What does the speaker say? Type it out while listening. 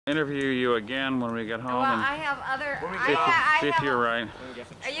Interview you again when we get home. Well, and I have other. see if you're right.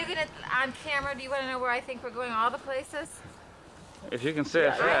 Are you gonna on camera? Do you want to know where I think we're going? All the places. If you can say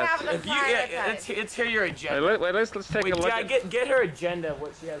it fast. Let's hear your agenda. Let's take a look. Get her agenda.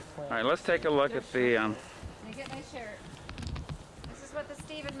 What she has planned. All right, let's take a look at the. Let me get my shirt. This is what the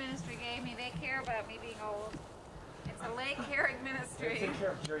Stephen Ministry gave me. They care about me being old. It's a Lake Herring Ministry. They take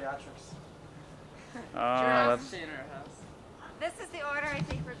care of geriatrics. This is the order I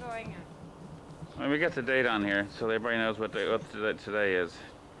think we're going in. Well, we got the date on here, so everybody knows what today is.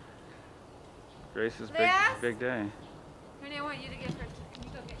 Grace's big day. Honey, I want you to get her. Can you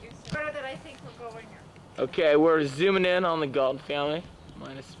go get your order that I think we're going in? Okay, we're zooming in on the Galton family,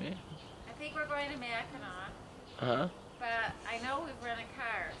 minus me. I think we're going to Mackinac. But I know we've rented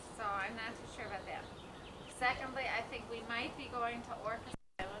cars, so I'm not too sure about that. Secondly, I think we might be going to Orcas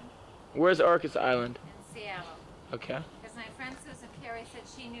Island. Where's Orcas Island? In Seattle. Okay. Because my friend Susan Carey said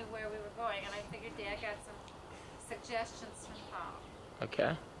she knew where we were going, and I figured Dad got some suggestions from Paul.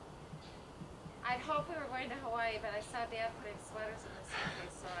 Okay. I'd hope we were going to Hawaii, but I saw Dad putting sweaters in the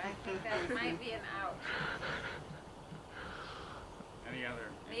suitcase, so I think that might be an out. Any other?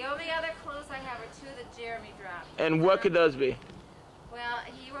 The only other clues I have are two that Jeremy dropped. And what could those be? Well,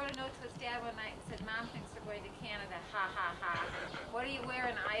 he wrote a note to his dad one night and said, Mom thinks we're going to Canada, ha ha ha. What do you wear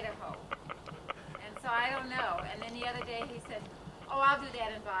in Idaho? And so I don't know. And then the other day he said, oh, I'll do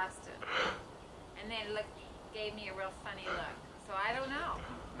that in Boston. And then gave me a real funny look. So I don't know.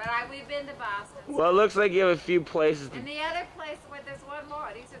 But we've been to Boston. So. Well, it looks like you have a few places. And the other place, there's one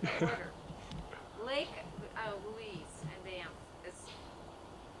more. These are the order. Lake Louise and Banff.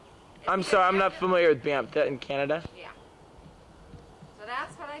 I'm sorry, I'm not familiar with Banff. That in Canada? Yeah. So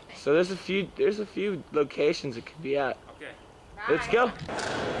that's what I think. So there's a few locations it could be at. Okay. Bye. Let's go.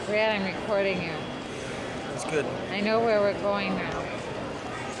 Brad, I'm recording you. That's good. I know where we're going now.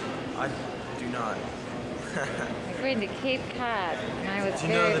 I do not. We're going to Cape Cod, and I was Do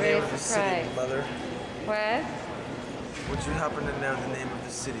you know the name very of the surprised. city, Mother? What? Would you happen to know the name of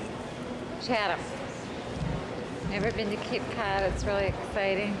the city? Chatham. Never been to Cape Cod. It's really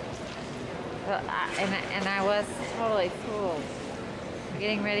exciting. Well, and I was totally fooled. We're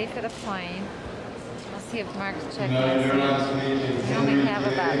getting ready for the plane. We'll see if Mark's checking us in. We only have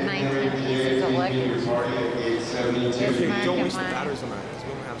about 19 pieces of luggage. There's Mark Don't and waste the mine batteries on that, because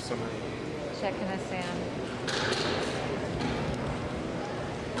we only have so many. checking us in.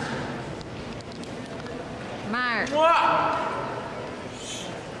 Mark,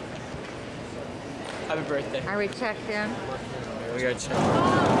 Happy birthday. are we checked in? We gotta check.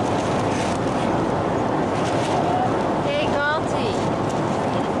 Hey, Galty.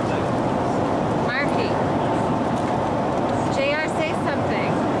 Marky. JR, say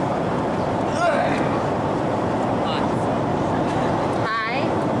something. Hi.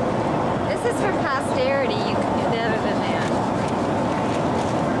 This is for posterity. You can do better than that.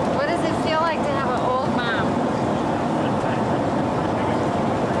 What does it feel like to have an old mom?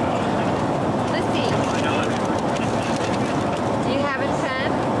 Lissy. Do you have a pen?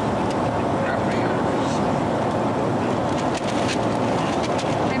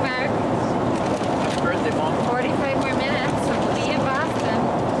 Hi, Mark. Birthday, Mom. 45 more minutes, so we'll be in Boston.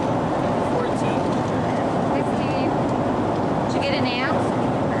 14. Hi, Steve. Did you get a nap? I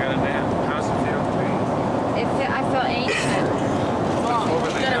got a nap. How's it feel? I feel ancient.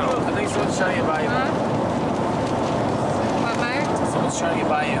 I think someone's trying to get by you. Huh? What, Mark? Someone's trying to get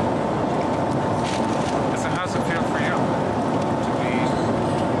by you. So how's it feel for you? To be...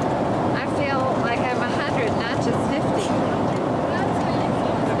 I feel like I'm 100, not just 50.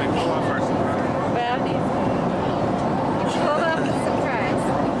 Did we pull off our surprise? Well, you pulled up a surprise.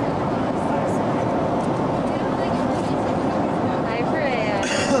 Hi, Brad.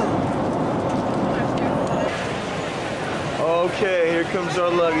 Okay, here comes our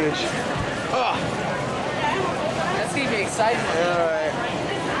luggage. That's gonna be exciting. Alright.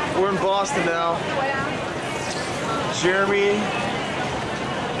 We're in Boston now. Jeremy,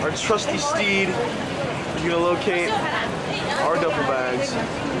 our trusty steed, is gonna locate our duffel bags.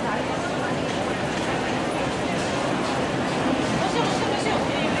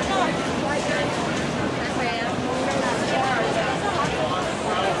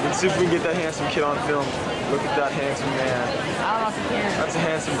 Let's see if we can get that handsome kid on film. Look at that handsome man. That's a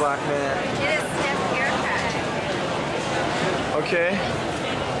handsome black man. It is Steph's haircut. Okay.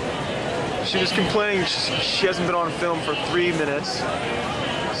 She was complaining she hasn't been on film for 3 minutes.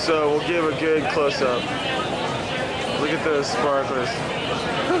 So we'll give a good close-up. Look at those sparklers.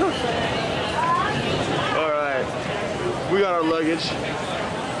 Alright. We got our luggage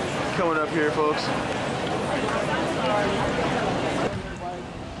coming up here, folks.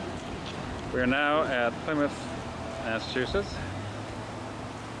 We are now at Plymouth, Massachusetts.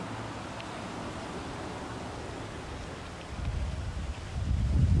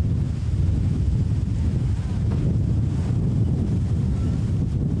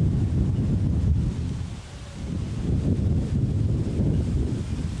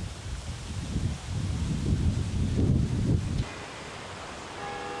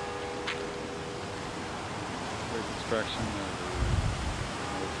 Reconstruction of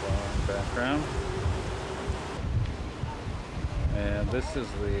the background. And this is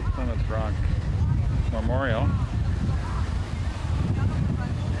the Plymouth Rock Memorial.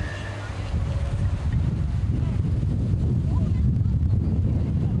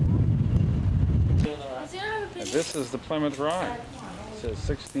 And this is the Plymouth Rock. It says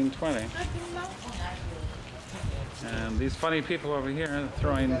 1620. And these funny people over here are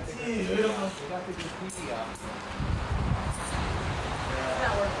throwing and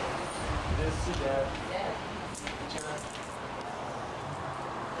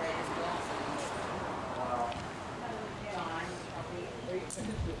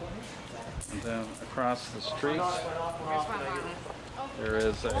then across the street there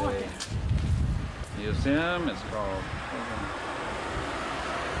is a museum. It's called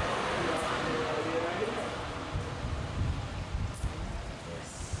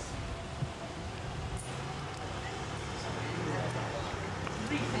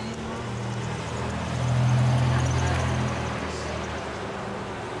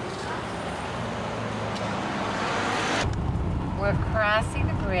We're crossing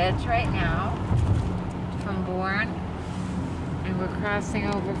the bridge right now from Bourne, and we're crossing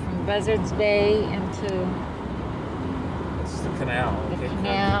over from Buzzards Bay into It's the canal. the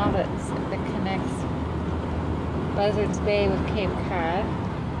canal that connects Buzzards Bay with Cape Cod.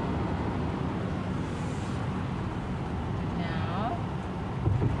 Now,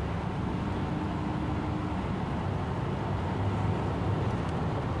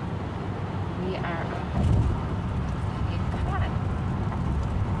 we are on Cape Cod.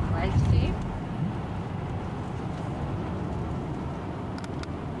 Right, Steve?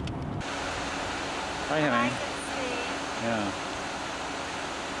 Hi, honey. Steve. Yeah.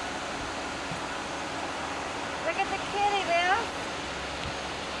 Look at the kitty, Bill.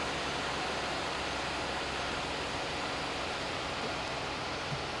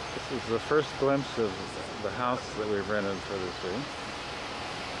 This is the first glimpse of the house that we've rented for this week.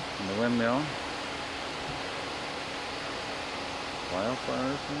 And the windmill.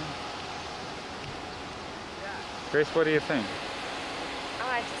 Wildflowers. Grace, what do you think? Oh,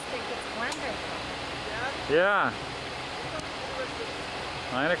 I just think it's wonderful. Yeah.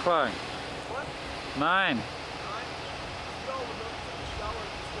 9 o'clock. What? 9.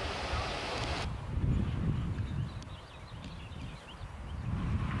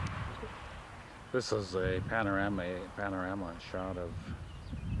 This is a panorama shot of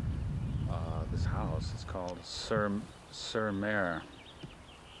this house. It's called Sur Mer.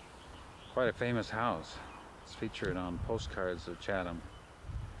 Quite a famous house. It's featured on postcards of Chatham.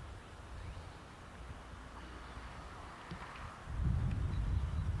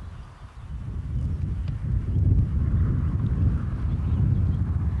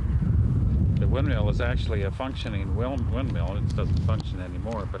 The windmill is actually a functioning windmill. It doesn't function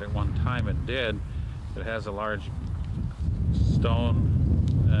anymore, but at one time it did. It has a large stone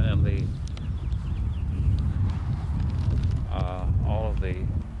and the all of the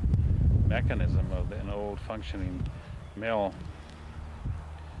mechanism of an old functioning mill.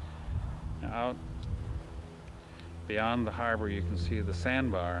 Out beyond the harbor you can see the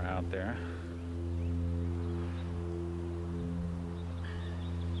sandbar out there.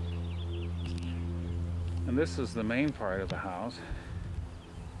 And this is the main part of the house.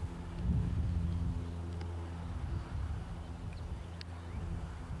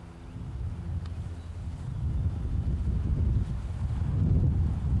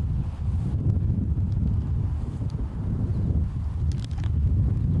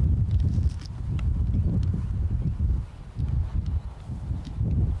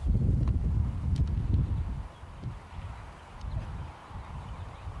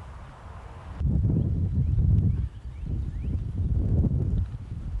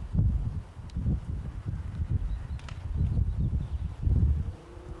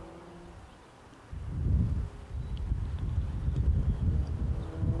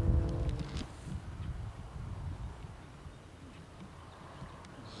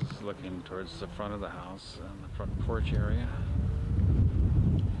 Looking towards the front of the house and the front porch area.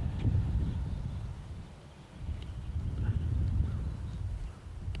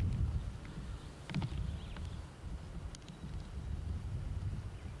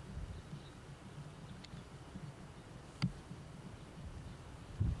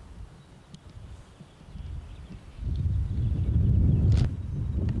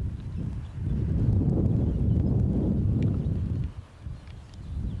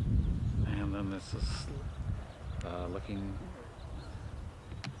 And this is looking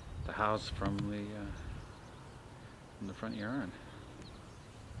the house from the front yard.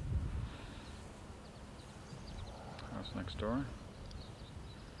 House next door.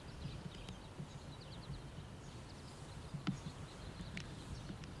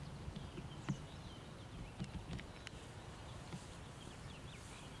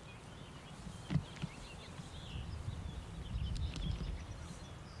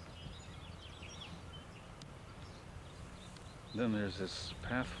 Then there's this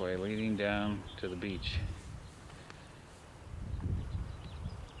pathway leading down to the beach.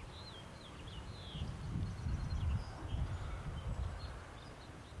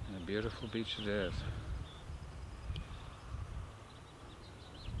 And a beautiful beach it is.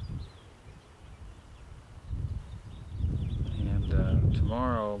 And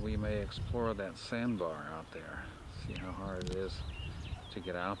tomorrow we may explore that sandbar out there. See how hard it is to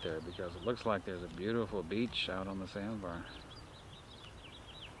get out there, because it looks like there's a beautiful beach out on the sandbar.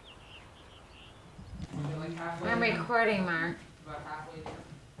 I'm recording, Mark.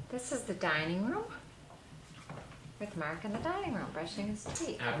 This is the dining room with Mark in the dining room brushing his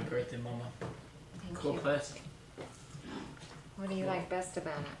teeth. Happy birthday, Mama. Thank Cool you. place. What do you like best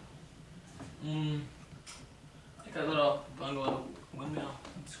about it? Like a little bungalow windmill.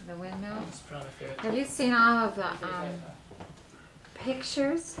 The windmill? It's probably my favorite. Have you seen all of the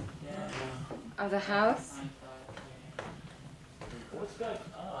pictures Yeah. of the house? What's going on?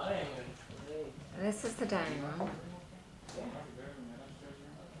 Oh, I didn't even. This is the dining room.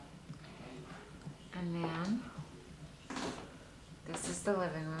 And then this is the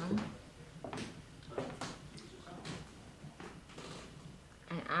living room.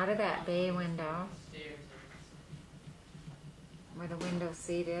 And out of that bay window, where the window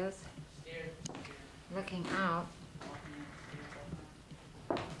seat is, looking out,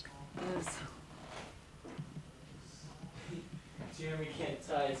 is Jeremy can't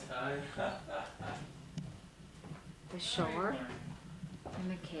tie his tie. the shore and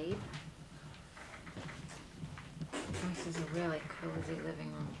the cape. This is a really cozy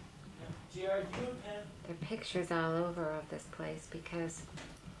living room. GR, do you have a pen? There are pictures all over of this place because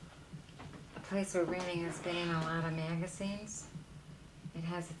the place we're renting has been in a lot of magazines. It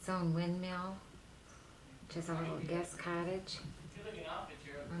has its own windmill, which is a little guest cottage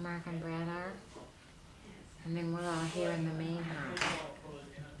where Mark and Brad are. And then we're all here in the main house.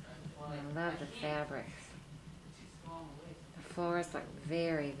 And I love the fabrics. The floors look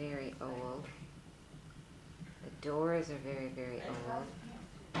very, very old. The doors are very, very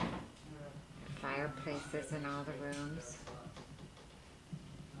old. Fireplaces in all the rooms.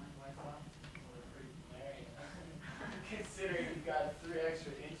 Considering you got 3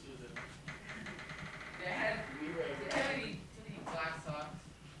 extra inches of Dad, leeway. do you have any black socks?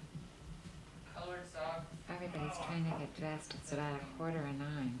 Colored socks? Everybody's trying to get dressed. It's about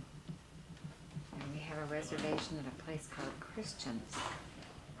 8:45. And we have a reservation at a place called Christian's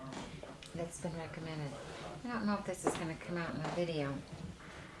that's been recommended. I don't know if this is going to come out in the video,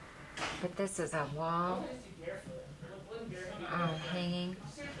 but this is a wall hanging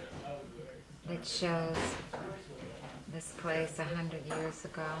that shows this place 100 years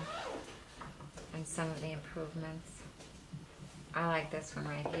ago and some of the improvements. I like this one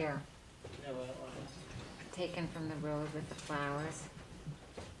right here, taken from the road with the flowers,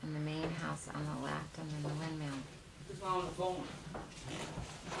 and the main house on the left, and then the windmill. Who's on the phone?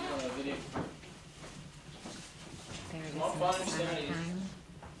 Video. There it is More in fun the than summertime.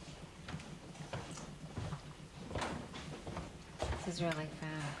 This is really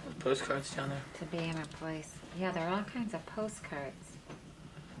fun Postcards down there. to be in a place. Yeah, there are all kinds of postcards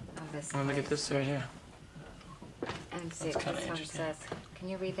of this Oh, look at place. this right here. And see That's what kinda this one interesting. says. Can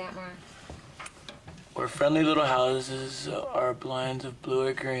you read that, Mark? Where friendly little houses are blinds of blue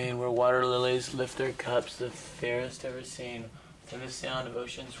or green, where water lilies lift their cups, the fairest ever seen. Within the sound of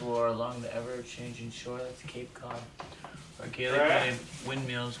ocean's roar along the ever-changing shore, that's Cape Cod. Where gaily painted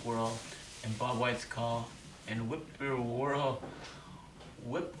windmills whirl, and Bob White's call, and whip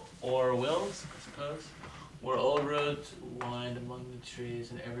or wills, I suppose. Where old roads wind among the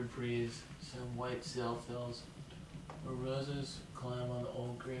trees, and every breeze some white sail fills. Where roses climb on the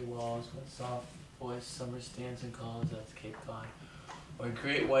old gray walls, when soft voice summer stands and calls, that's Cape Cod. Where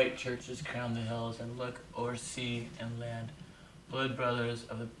great white churches crown the hills and look o'er sea and land. Blood brothers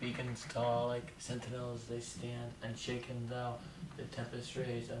of the beacons tall, like sentinels they stand, unshaken though the tempest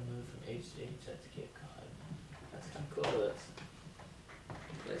rays unmoved from age to age, that's Cape Cod. That's kind of cool,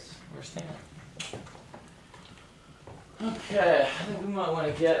 this we're staying. Okay, I think we might want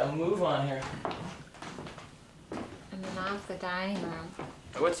to get a move on here. And then off the dining room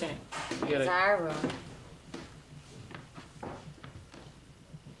What's in it? You It's gotta, our room.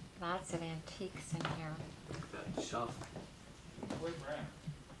 Lots of antiques in here. shelf. Where's Brad?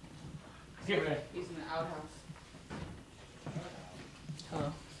 Get ready. He's in the outhouse.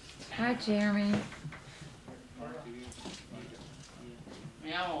 Hello. Hi, Jeremy.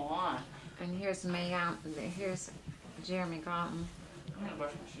 Meow on. And here's here's Jeremy Galton. I'm gonna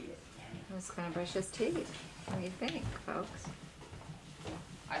brush my teeth. Who's gonna brush his teeth? What do you think, folks?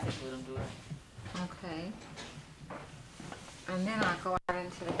 I think let him do it. Okay. And then I'll go out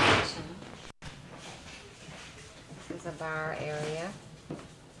into the kitchen. This is a bar area.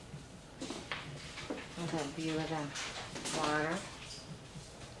 With a view of the water.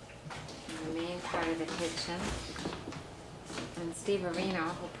 And the main part of the kitchen. And Steve Areno,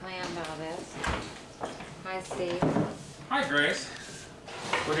 who planned all this. Hi, Steve. Hi, Grace.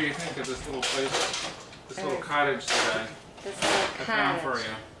 What do you think of this little place, this little cottage that This little I found for cottage.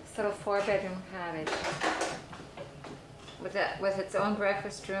 you? This little 4-bedroom cottage. With its own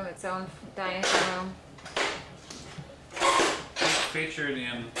breakfast room, its own dining room. It's featured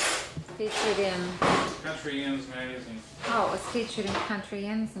in Featured in, Country Inns magazine. oh, it was featured in Country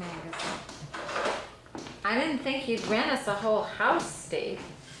Inns magazine. I didn't think you'd rent us a whole house, Steve.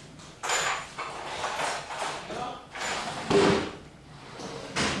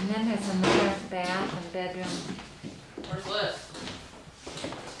 And then there's another bath and bedroom. Where's Liz?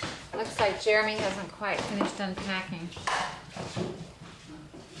 Looks like Jeremy hasn't quite finished unpacking.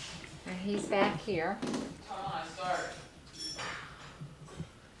 And he's back here. Hold on, I start.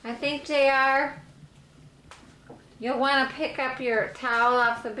 I think, JR, you'll want to pick up your towel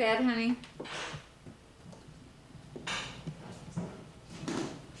off the bed, honey.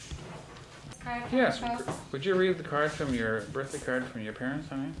 Card from Yes. folks. Would you read the card from your birthday card from your parents,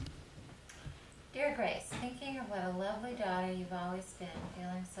 honey? Dear Grace, thinking of what a lovely daughter you've always been,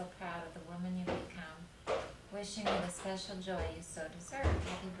 feeling so proud of the woman you've become, wishing you the special joy you so deserve.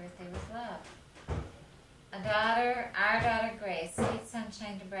 Happy birthday with love. Our daughter Grace, sweet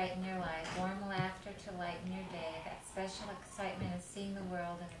sunshine to brighten your life, warm laughter to lighten your day, that special excitement of seeing the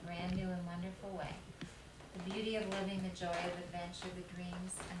world in a brand new and wonderful way, the beauty of living, the joy of adventure, the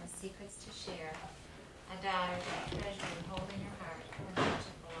dreams and the secrets to share, a daughter that treasure you hold in your heart, and much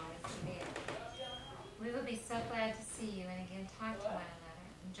it will always be there. We will be so glad to see you and again talk to one another.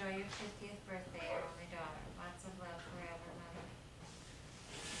 Enjoy your 50th birthday, our only daughter. Lots of love forever, Mother.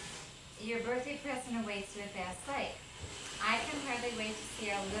 Your birthday present awaits you at that site. I can hardly wait to see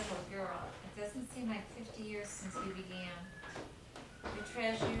our little girl. It doesn't seem like 50 years since we began. We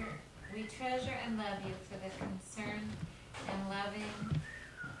treasure and love you for the concern and loving.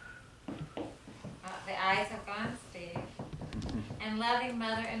 The eyes have gone, Steve. And loving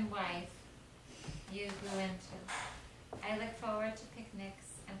mother and wife you grew into. I look forward to picnics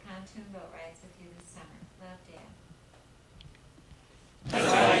and pontoon boat rides with you this summer. Love, Dad. An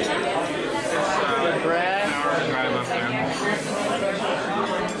hour drive up there.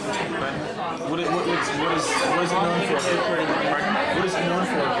 What is it known for? What is it known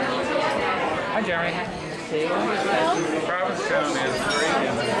for? Hi, Jeremy. Provincetown is great.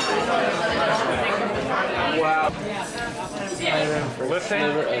 Wow. Listen, A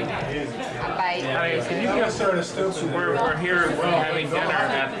bite. honey, can you give we're here having dinner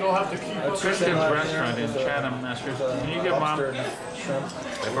at Tristan's restaurant in Chatham, Massachusetts. Can you give Mom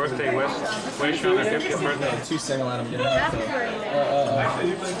a birthday wish on her 50th birthday? Too single out of dinner.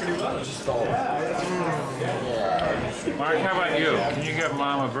 Mark, how about you? Can you give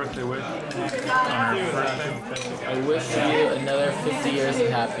Mom a birthday wish on her birthday? I wish you another 50 years of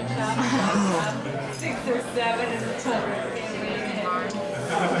happiness. 6 or 7 in the time.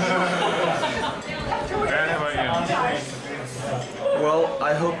 Brad, how about you? Well,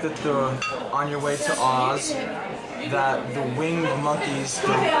 I hope that on your way to Oz, that the winged monkeys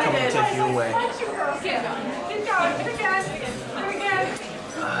don't come and take you away.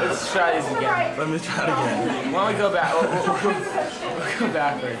 Let's try these again. Let me try it again. Why don't we go back? We'll go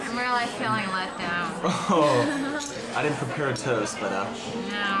backwards. I'm really feeling let down. Oh, I didn't prepare a toast, but No,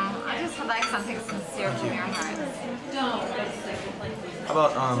 I just would like something sincere from your heart. how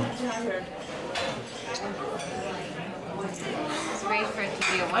about Just wait for it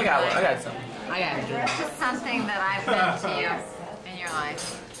to be a one I got one. night. I got something. I got it. Just something that I've done to you in your life.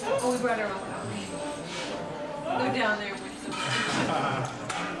 Oh, we brought our own coffee. Go down there with some.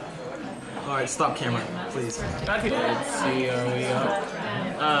 all right, stop camera, please. Let's see, are we up?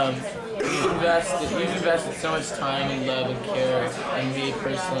 You've invested so much time and love and care in me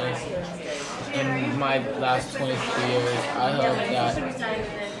personally in my last 23 years. I hope that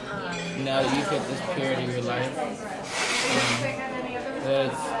now that you've hit this period of your life, that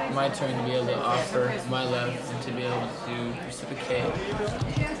my turn to be able to offer my love and to be able to reciprocate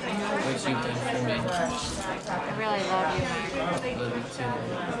what you've done for me. I really love you, Mark. I love you too.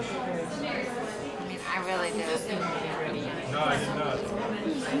 I mean, I really do.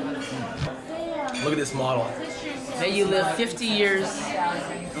 Look at this model. May you live 50 years.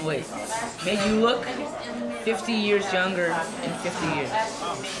 Oh, wait. May you look 50 years younger in 50 years.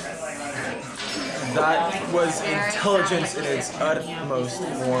 That was intelligence in its utmost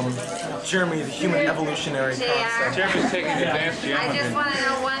form. Jeremy, the human evolutionary concept. Jeremy's taking advanced I geometry. just want to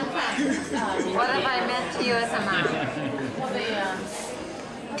know one thing. What have I meant to you as a mom?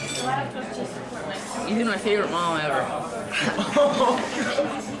 You've been my favorite mom ever.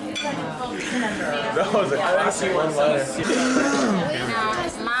 That was a classic one-liner.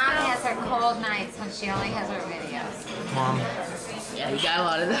 Mom has her cold nights when she only has her videos. Mom, Yeah, we got a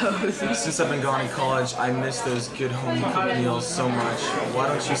lot of those. since I've been gone in college, I miss those good home cooked meals so much. Why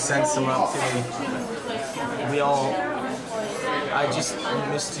don't you send some up to me? I just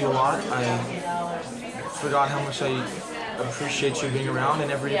missed you a lot. I forgot how much I appreciate you being around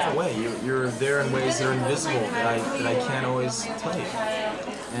in every different way. You're there in ways that are invisible that I can't always tell you.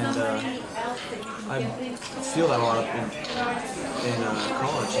 And I feel that a lot in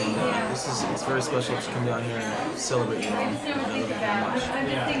college, and it's very special to come down here and celebrate you, Mom. I love you very much.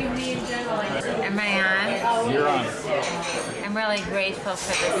 Am I on? You're on. I'm really grateful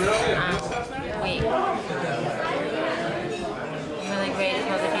for this week. I'm really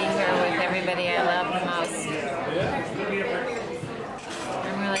grateful to be here with everybody I love the most.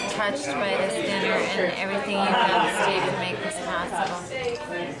 I'm really touched by this dinner and everything you've done, Steve, to make this possible.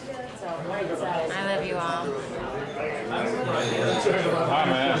 I love you all. Hi,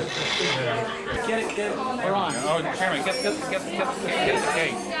 man. Get it. We're on. Oh, Jeremy, get the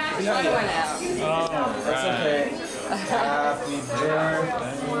cake. Oh, That's right. okay. Happy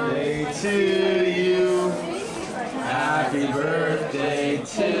birthday to you. Happy birthday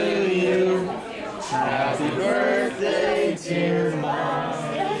to you. Happy birthday to Mom.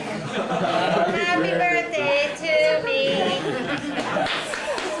 Happy birthday to me.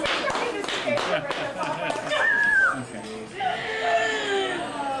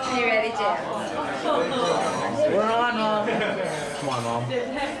 Are you ready, Jim? We're on, Mom. Come on, Mom. I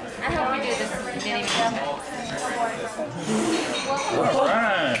hope we do this many more times.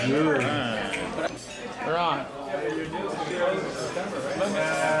 Right. We're on.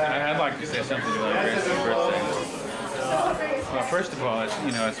 I'd like to say something about Grace's birthday. Well, first of all, it's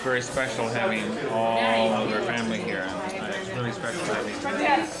very special having all of our family here. It's really special having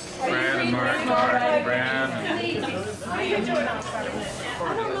Brad and Mark and Brad.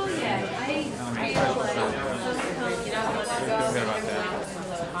 Good about that.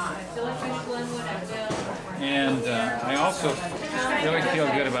 And I also really feel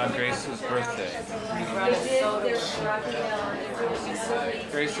good about Grace's birthday.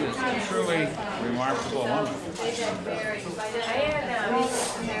 Grace is a truly remarkable woman.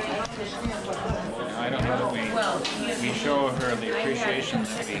 I don't know that we show her the appreciation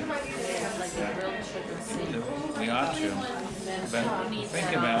that we ought to. But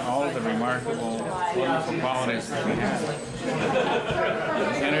think about all of the remarkable, wonderful qualities that we have. The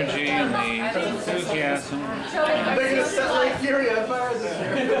energy and the enthusiasm. Just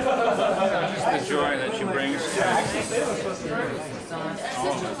the joy that she brings to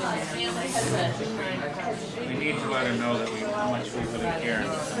all of us. We need to let her know that how much we really care.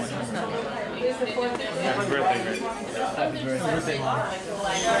 Happy birthday, Grace. Happy birthday, Mom.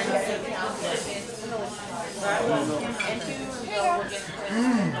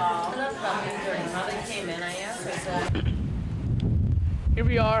 Here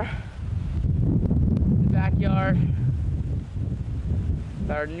we are, in the backyard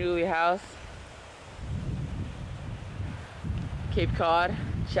of our newly house, Cape Cod,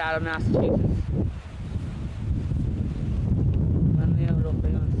 Chatham, Massachusetts. Real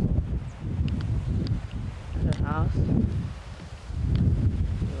famous. That's our house.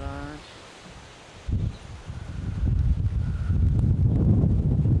 Garage.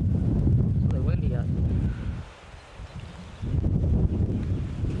 It's really windy out there.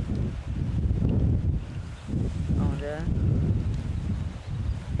 Oh, Dad.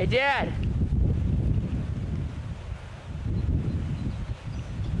 Hey, Dad!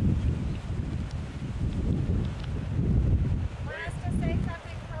 What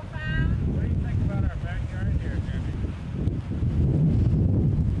do you think about our backyard here, Jeremy?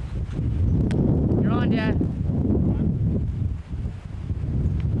 You're on, Dad.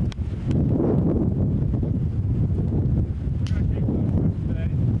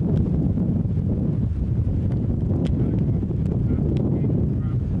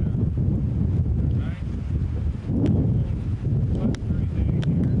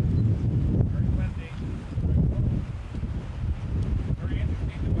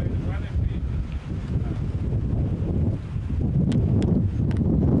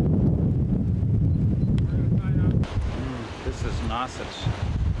 Nauset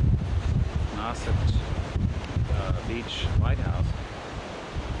Beach Lighthouse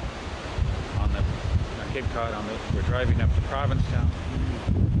on the Cape Cod. We're driving up to Provincetown.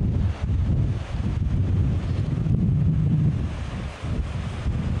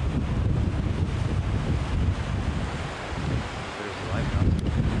 There's the lighthouse.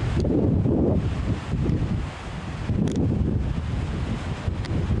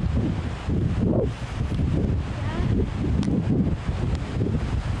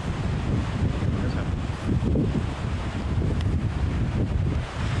 There's it.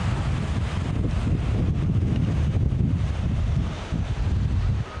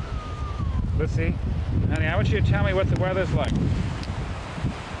 Let's see. Honey, I want you to tell me what the weather's like.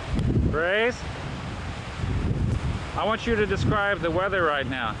 Grace? I want you to describe the weather right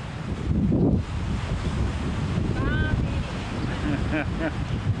now.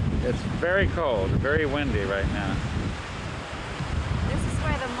 It's very cold, very windy right now. This is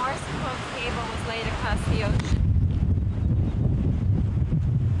where the Morse code cable was laid across the ocean.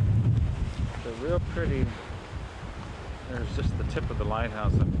 It's a real pretty. There's just the tip of the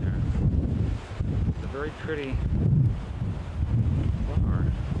lighthouse up there. It's a very pretty flower.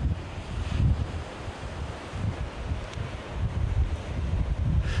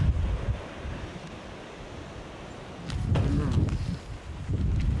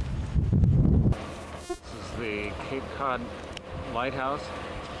 This is the Cape Cod Lighthouse.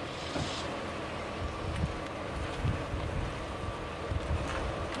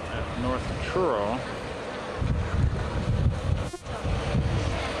 At North Truro.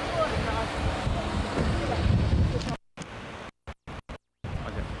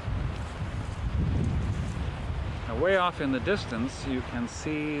 Way off in the distance, you can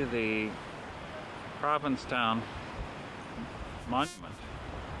see the Provincetown Monument.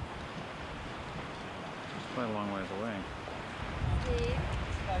 It's quite a long ways away.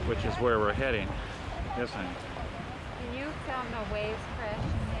 Steve, Which is where we're heading. Yes, honey. can you film the waves crashing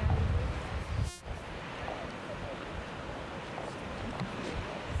there?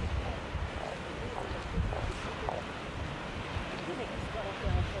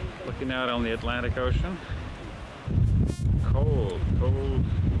 Looking out on the Atlantic Ocean. Cold,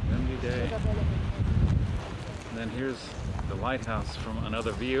 windy day. And then here's the lighthouse from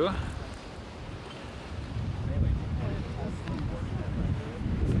another view.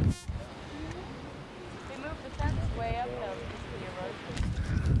 They moved the fence way up though, just for your road.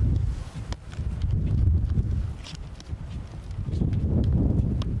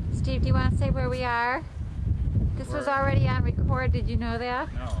 Steve, do you want to say where we are? This was already on record. Did you know that?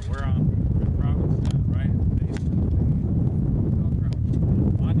 No, we're on Provincetown, right?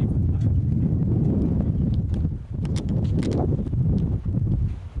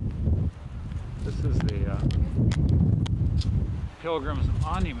 This is the Pilgrim's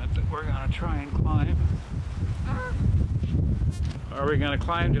Monument that we're going to try and climb. Are we going to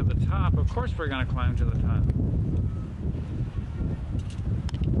climb to the top? Of course we're going to climb to the top.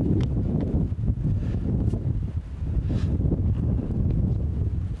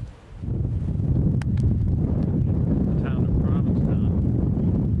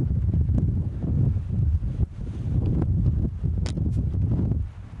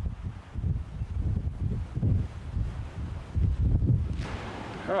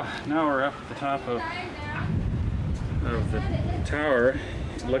 Oh, now we're up at the top of the tower.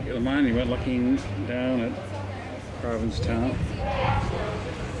 Look at the monument, looking down at Provincetown.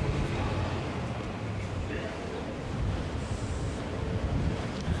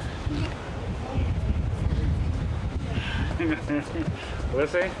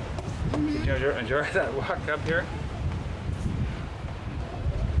 Lissy, did you enjoy that walk up here?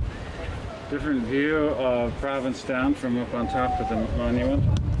 Different view of Provincetown from up on top of the monument.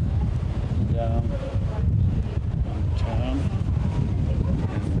 Down on town.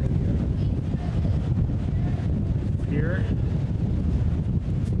 And here,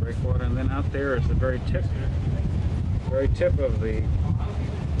 breakwater, and then out there is the very tip of the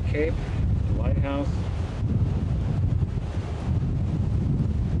cape, the lighthouse.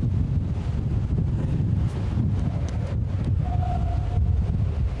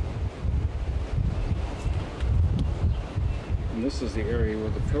 And this is the area where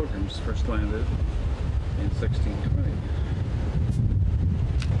the Pilgrims first landed in 1620.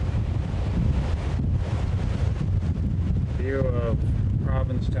 View of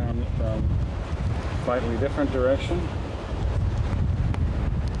Provincetown from a slightly different direction.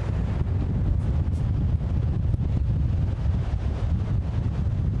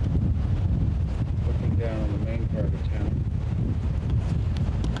 Looking down on the main part of town.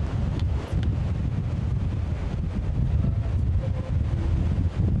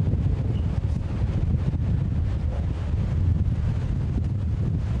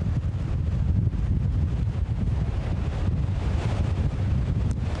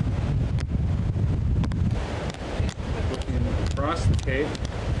 across the cape.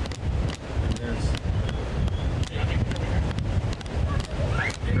 And there's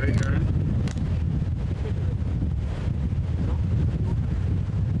Great Garden.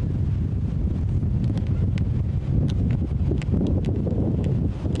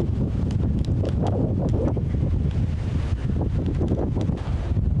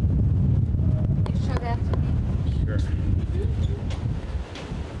 Can you show that to me? Sure.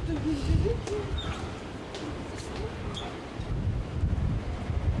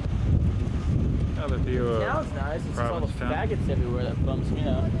 Another view of Now it's nice. It's just all the Provincetown. faggots everywhere that bums me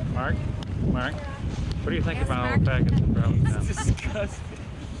out. Mark, what do you think Yes, about all Mark? the packets in Provincetown? Disgusting.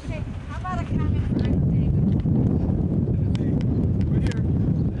 Okay, how about a comment for Uncle David? Right here.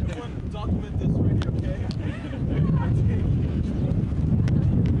 Everyone document this right here, okay?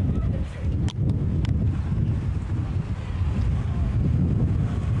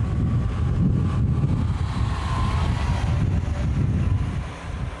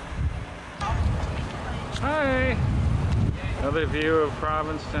 Hi! Another view of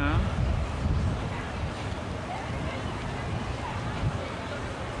Provincetown.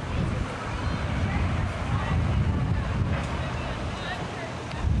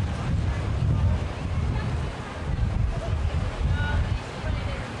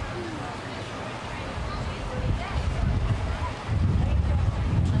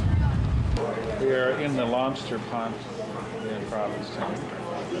 We are in the lobster pond in Provincetown,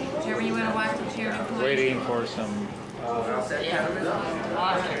 Jeremy, you want to watch the Jeremy Point? waiting for some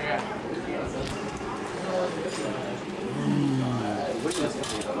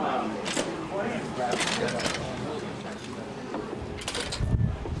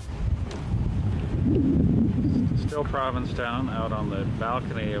still Provincetown, out on the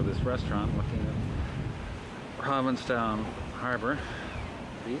balcony of this restaurant looking at Provincetown Harbor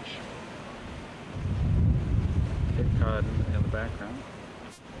Beach. Cape Cod in the background.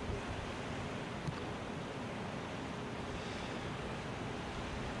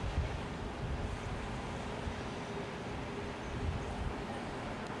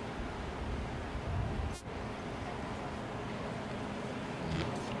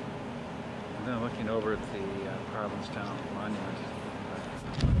 And then looking over at the Provincetown Monument.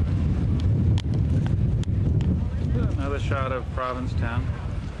 Another shot of Provincetown,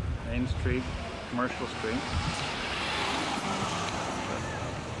 Main Street, Commercial Street.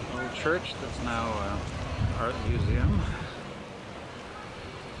 Old church that's now an art museum.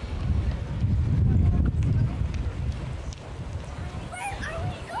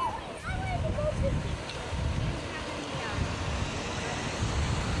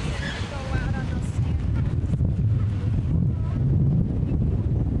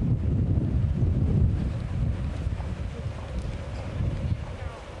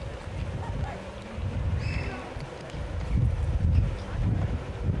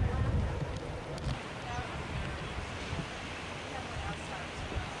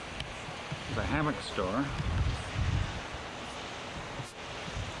 The hammock store in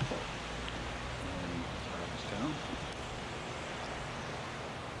Provincetown.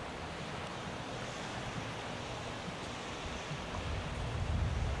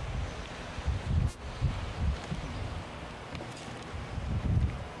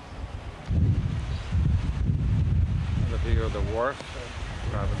 Another view of the wharf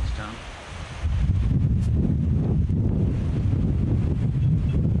at Provincetown.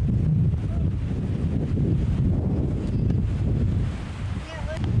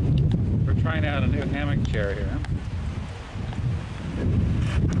 We're trying out a new hammock chair here.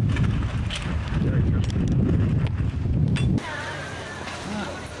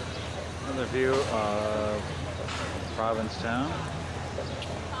 Another view of Provincetown.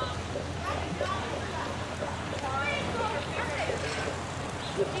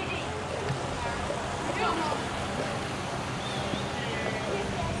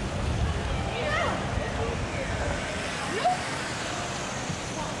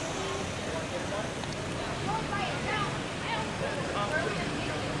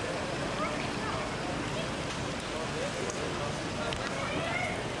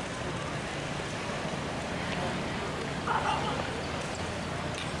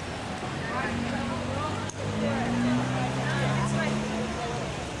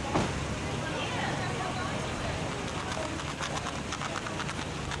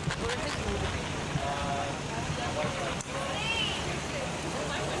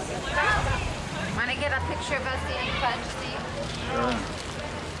 Want to get a picture of us eating fudge, Steve? Sure.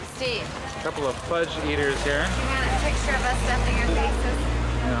 Steve, A couple of fudge eaters here. you want a picture of us stuffing our faces?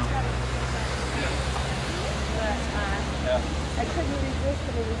 Yeah. I couldn't resist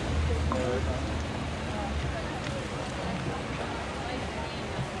it. It was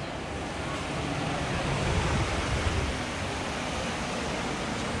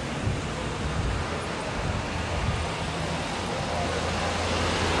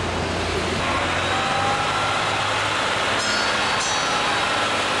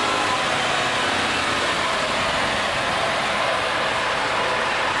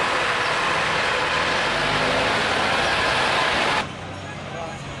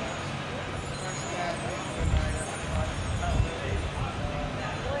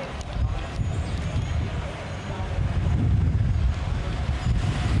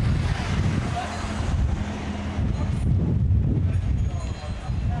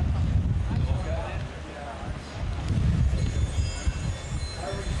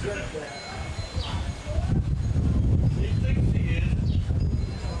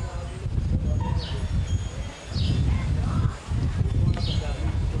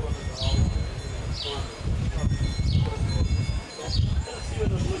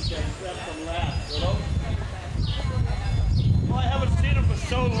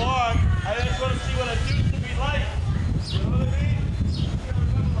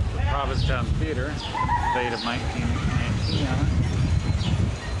Provincetown Theater, date of 1919 on it.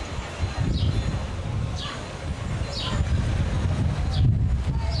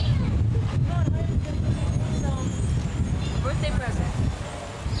 Birthday present.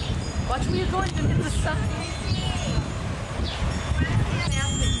 Watch where you're going to hit the sun.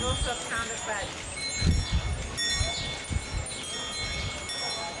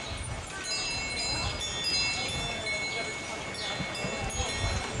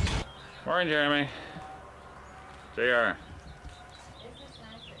 Morning, Jeremy. JR,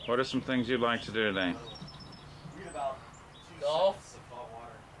 what are some things you'd like to do today? Golf.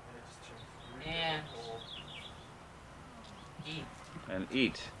 And eat. And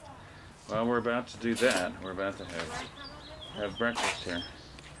eat. Well, we're about to do that. We're about to have breakfast here.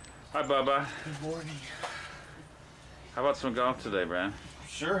 Hi, Bubba. Good morning. How about some golf today, Brad?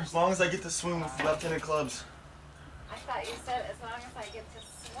 Sure, as long as I get to swim with left-handed clubs. I thought you said as long as I get to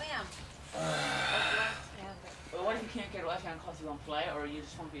swim. With left-handed. Well, what if you can't get left hand clubs? You won't play, or you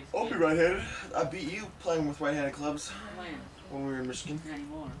just won't be as I'll be good? right-handed. I beat you playing with right-handed clubs When? when we were in Michigan. Not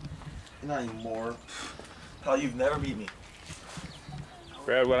anymore. Not anymore. Pal, you've never beat me.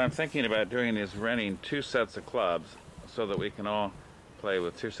 Brad, what I'm thinking about doing is renting 2 sets of clubs so that we can all play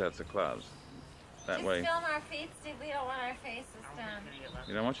with 2 sets of clubs. That Just way, film our feet, Steve. We don't want our faces done.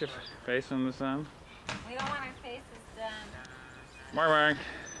 you don't want your face in the sun? We don't want our faces done. Mark.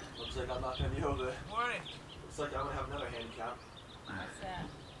 Looks like I'm not going to be able to. Morning. Looks like I'm going to have another handicap. What's that?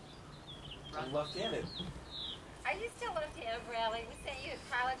 I'm left-handed. Are you still left-handed, Bradley? We sent you to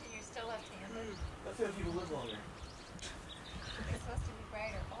college and you're still left-handed. Left-handed people live longer. They're supposed to be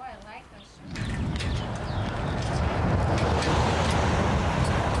brighter. Oh, I like those shirts.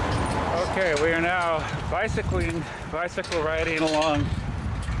 Okay, we are now bicycle riding along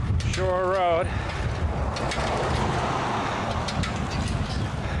Shore Road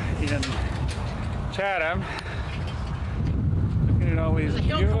in Chatham. Looking at all these There's a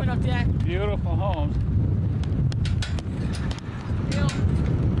hill coming up, Jack. beautiful homes. Hill.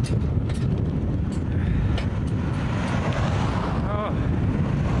 Oh,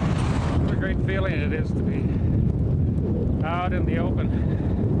 what a great feeling it is to be out in the open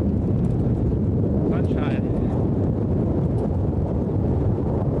sunshine.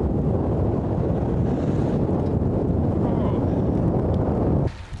 Oh.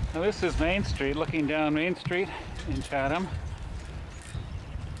 Now this is Main Street, looking down Main Street in Chatham.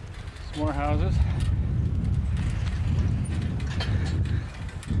 Some more houses.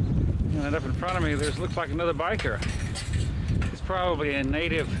 And up in front of me, looks like another biker. It's probably a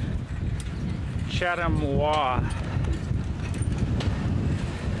native Chatham-wa.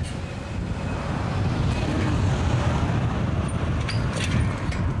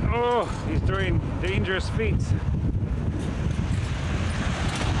 Oh, he's doing dangerous feats.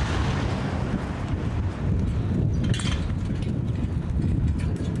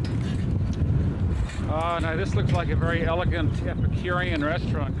 Oh, now this looks like a very elegant Epicurean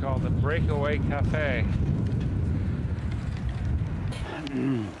restaurant called the Breakaway Cafe.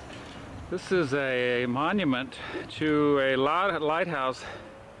 This is a monument to a lot of lighthouse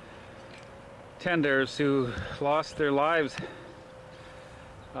tenders who lost their lives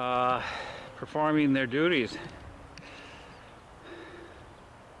performing their duties.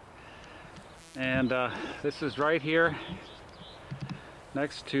 And this is right here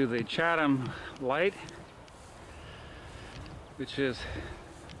next to the Chatham Light, which is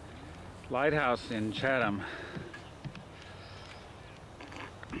lighthouse in Chatham.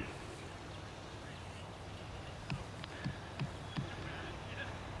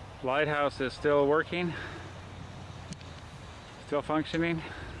 Lighthouse is still working, still functioning.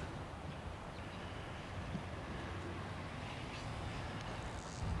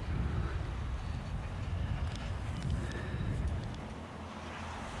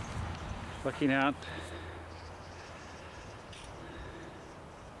 Looking out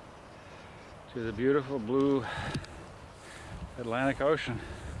to the beautiful blue Atlantic Ocean.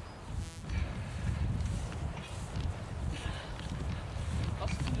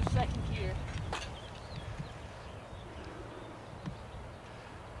 Let's do the second gear.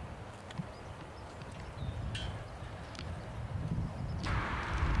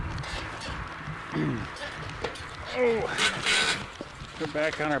 Oh, we're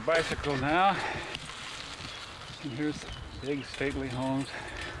back on our bicycle now. And here's big stately homes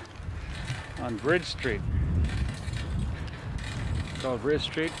on Bridge Street. It's called Bridge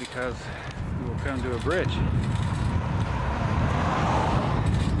Street because we will come to a bridge.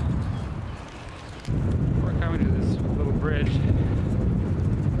 We're coming to this little bridge.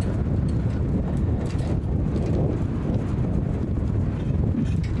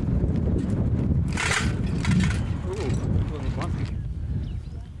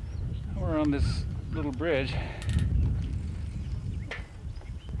 on this little bridge.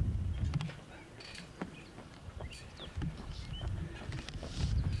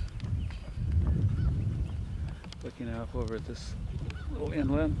 Looking out over at this little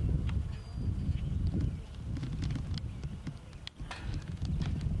inlet.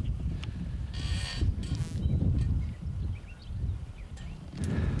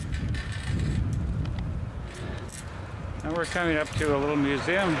 Now we're coming up to a little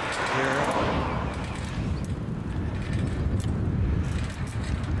museum here.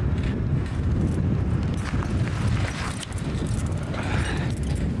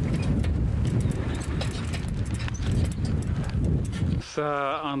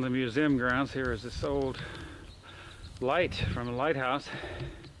 On the museum grounds here is this old light from a lighthouse.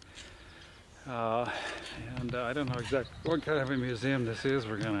 And I don't know exactly what kind of a museum this is.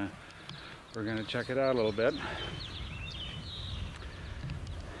 We're gonna check it out a little bit.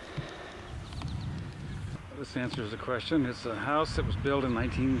 This answers the question. It's a house that was built in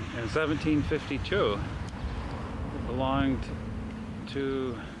 1752. It belonged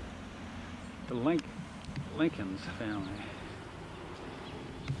to the Lincoln's family.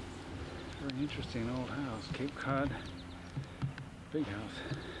 Very interesting old house, Cape Cod, big house.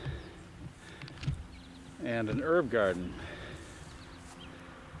 And an herb garden.